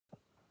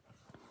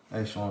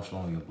Hey, Shalom,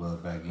 Shalom, your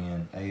blood back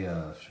in. Hey,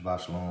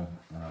 Shabbat Shalom.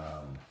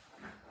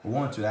 I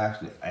wanted to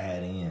actually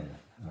add in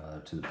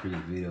to the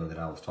previous video that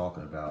I was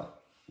talking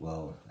about.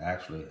 Well,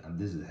 actually,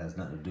 has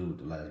nothing to do with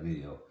the last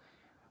video.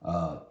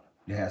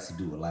 It has to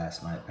do with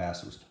last night.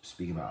 Pastor was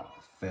speaking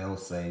about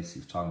fail-safes.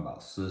 He was talking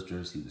about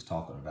sisters. He was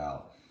talking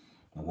about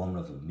a woman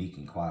of a meek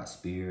and quiet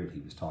spirit.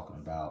 He was talking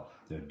about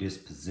their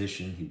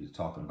disposition. He was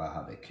talking about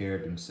how they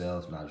carried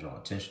themselves, not drawing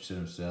attention to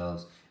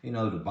themselves. You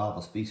know, the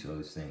Bible speaks of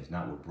those things,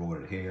 not with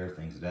broidered hair,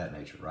 things of that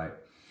nature, right?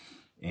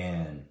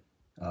 And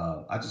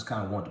I just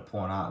kind of want to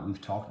point out, we've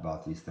talked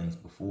about these things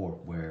before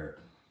where,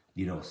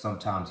 you know,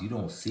 sometimes you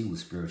don't see with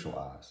spiritual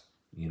eyes.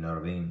 You know what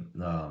I mean?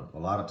 A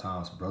lot of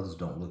times brothers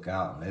don't look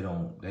out and they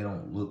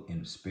don't look in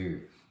the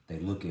spirit. They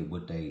look at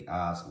what their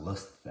eyes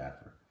lusteth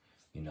after.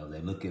 You know, they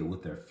look at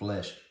what their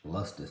flesh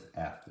lusteth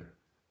after,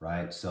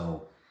 right?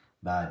 So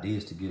the idea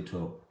is to get to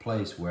a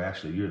place where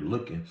actually you're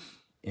looking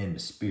in the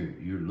spirit.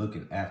 You're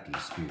looking after the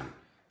spirit.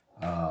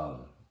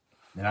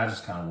 And I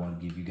just kind of want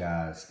to give you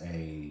guys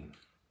the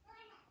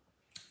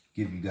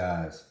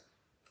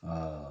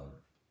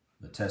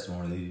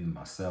testimony of even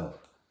myself.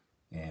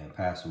 And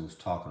Pastor was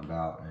talking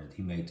about, and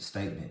he made the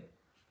statement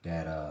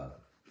that I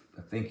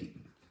think he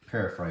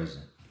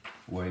paraphrasing,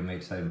 where he made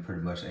the statement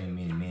pretty much, ain't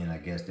many men, I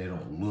guess, they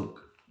don't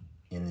look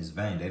in this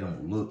vein. They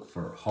don't look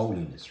for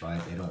holiness,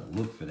 right? They don't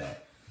look for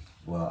that.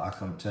 Well, I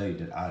come tell you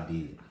that I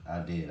did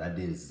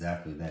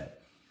exactly that.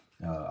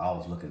 I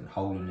was looking at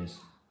holiness.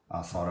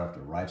 I sought after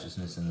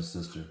righteousness in a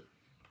sister.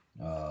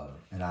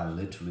 And I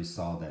literally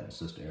saw that in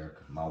Sister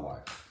Erica, my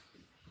wife.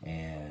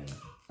 And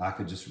I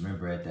could just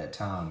remember at that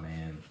time,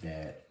 man,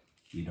 that,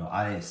 you know,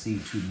 I didn't see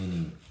too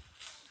many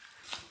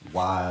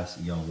wise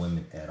young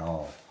women at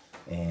all.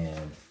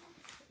 And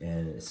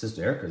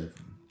Sister Erica's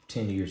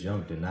 10 years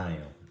younger than I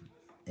am.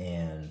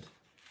 And,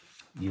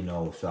 you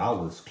know, so I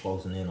was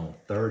closing in on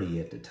 30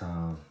 at the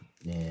time.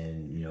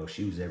 And, you know,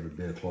 she was every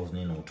bit closing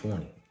in on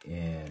 20.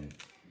 And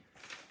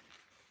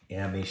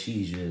I mean,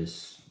 she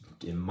just,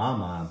 in my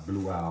mind,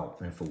 blew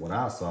out. And for what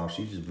I saw,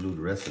 she just blew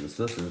the rest of the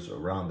sisters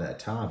around that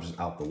time just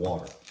out the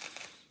water.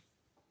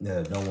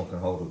 No one can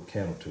hold a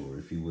candle to her,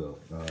 if you will.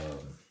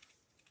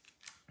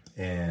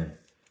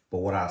 But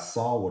what I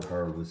saw with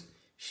her was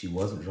she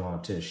wasn't drawing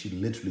attention. She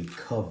literally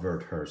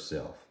covered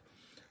herself.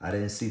 I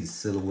didn't see the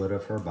silhouette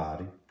of her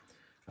body.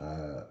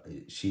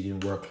 She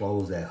didn't wear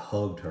clothes that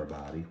hugged her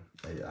body.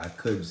 I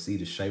couldn't see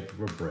the shape of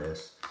her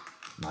breasts.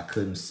 I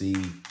couldn't see,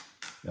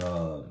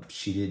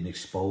 she didn't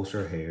expose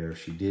her hair.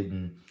 She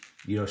didn't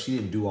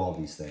do all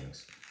these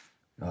things.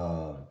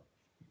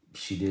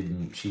 She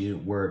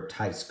didn't wear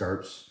tight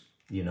skirts.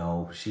 You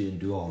know, she didn't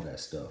do all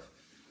that stuff.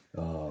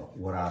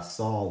 What I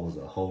saw was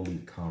a holy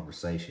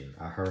conversation.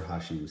 I heard how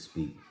she would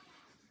speak.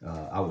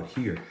 I would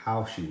hear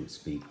how she would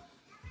speak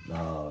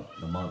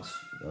amongst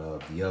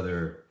the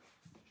other,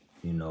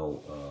 you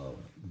know,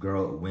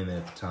 women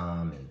at the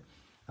time. And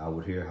I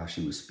would hear how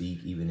she would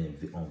speak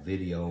even on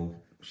video.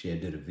 She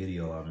had did a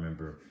video, I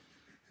remember,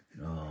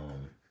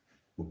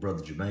 with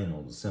Brother Jermaine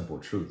on The Simple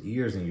Truth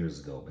years and years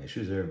ago, man.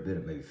 She was every bit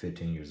of maybe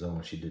 15 years old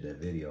when she did that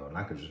video. And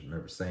I could just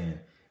remember saying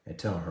and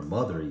telling her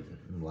mother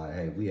even, like,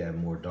 hey, we have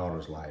more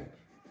daughters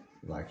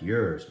like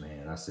yours,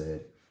 man. I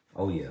said,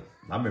 oh, yeah.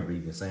 I remember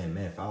even saying,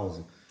 man, if I was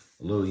a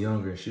little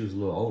younger and she was a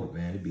little older,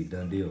 man, it'd be a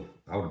done deal.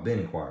 I would have been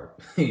inquired,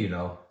 you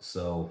know.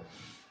 So,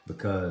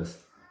 because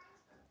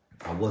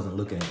I wasn't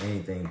looking at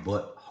anything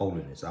but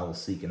holiness. I was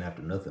seeking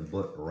after nothing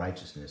but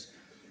righteousness.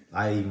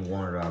 I even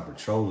wanted our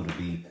betrothal to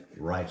be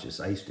righteous.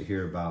 I used to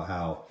hear about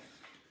how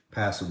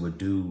Pastor would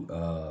do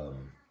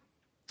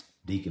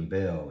Deacon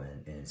Bell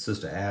and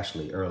Sister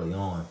Ashley early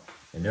on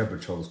in their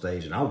betrothal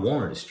stage, and I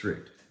wanted it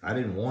strict. I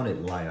didn't want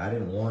it light. I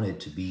didn't want it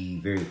to be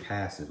very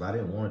passive. I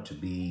didn't want it to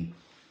be,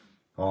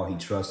 oh, he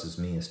trusts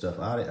me and stuff.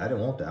 I didn't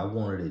want that. I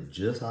wanted it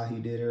just how he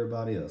did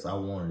everybody else. I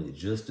wanted it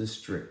just as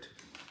strict.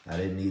 I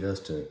didn't need us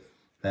to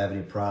have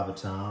any private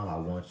time. I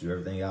wanted to do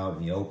everything out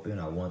in the open.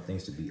 I wanted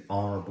things to be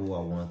honorable.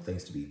 I wanted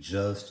things to be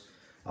just.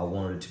 I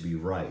wanted it to be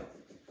right.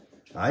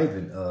 I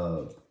even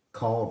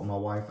called my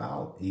wife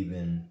out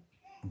even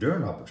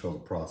during our betrothal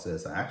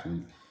process. I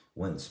actually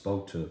went and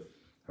spoke to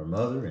her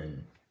mother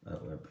and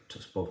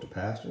spoke to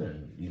Pastor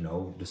and, you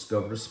know,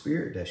 discovered a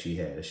spirit that she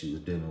had that she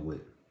was dealing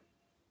with.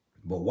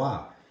 But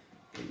why?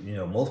 You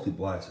know, most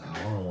people ask, oh,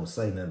 I don't want to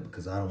say nothing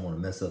because I don't want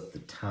to mess up the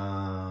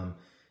time,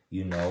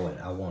 you know, and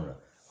I want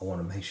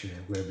to make sure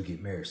that we ever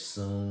get married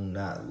soon,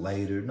 not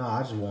later. No,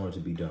 I just want it to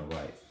be done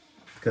right.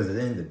 Because at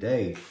the end of the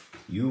day,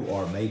 you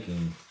are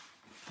making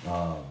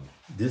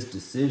this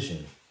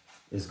decision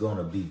is going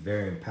to be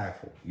very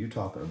impactful. You're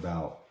talking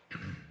about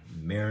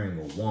marrying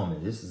a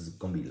woman. This is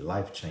going to be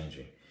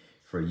life-changing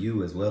for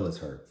you as well as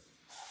her.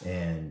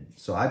 And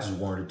so I just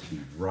wanted it to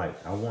be right.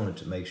 I wanted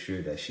to make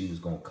sure that she was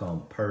going to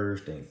come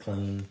purged and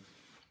clean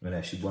and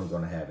that she wasn't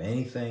going to have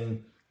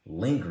anything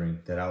lingering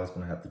that I was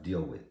going to have to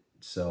deal with.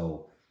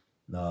 So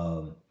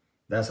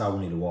that's how we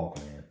need to walk,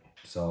 man.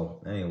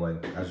 So anyway,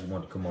 I just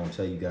wanted to come on and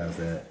tell you guys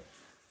that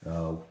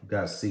we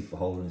got to seek for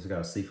holiness. We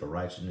got to seek for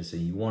righteousness.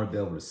 And you want to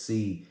be able to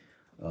see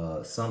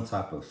some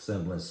type of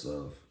semblance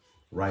of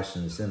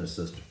righteousness in the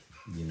sister.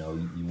 You know,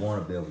 you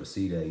want to be able to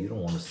see that. You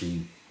don't want to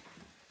see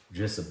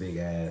just a big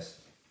ass,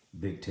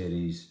 big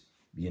titties,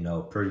 you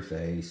know, pretty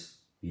face.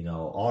 You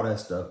know, all that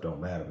stuff don't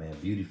matter, man.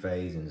 Beauty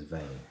fades and is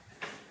vain.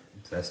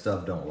 That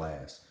stuff don't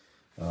last.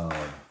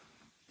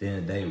 The end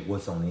of the day,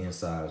 what's on the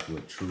inside is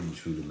what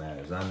truly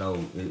matters. I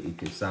know it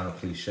could sound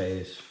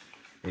cliche-ish.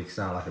 It could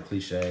sound like a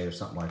cliche or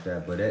something like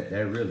that, but that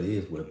really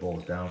is what it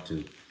boils down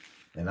to.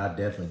 And I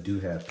definitely do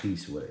have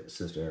peace with it,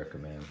 Sister Erica,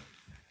 man.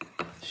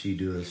 She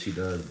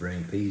does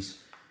bring peace.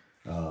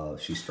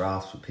 She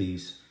strives for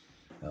peace.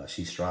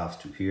 She strives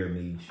to hear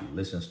me. She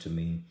listens to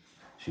me.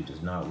 She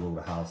does not rule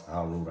the house.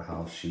 I'll rule the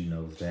house. She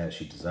knows that.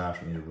 She desires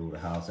for me to rule the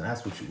house. And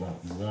that's what you want.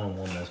 You want a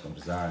woman that's going to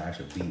desire to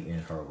actually be in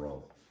her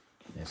role.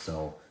 And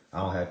so I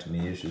don't have too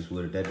many issues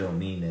with it. That don't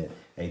mean that,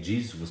 hey,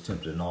 Jesus was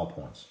tempted in all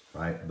points,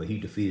 right? But he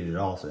defeated it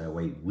all so that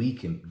way we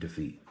can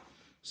defeat.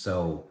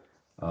 So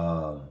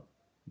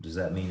does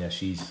that mean that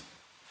she's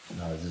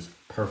this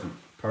perfect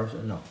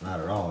person? No, not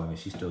at all. I mean,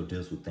 she still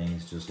deals with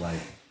things just like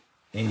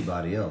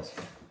anybody else.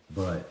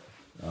 But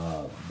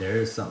there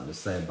is something to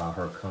say about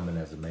her coming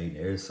as a maiden.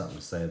 There is something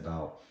to say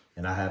about,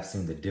 and I have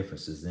seen the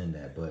differences in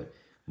that. But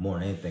more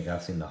than anything,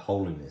 I've seen the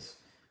holiness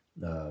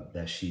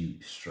that she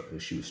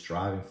was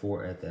striving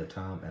for at that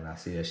time, and I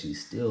see that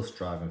she's still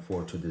striving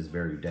for to this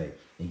very day.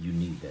 And you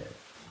need that.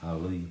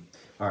 Hallelujah.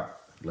 All right,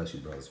 bless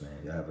you, brothers, man.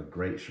 You have a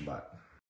great Shabbat.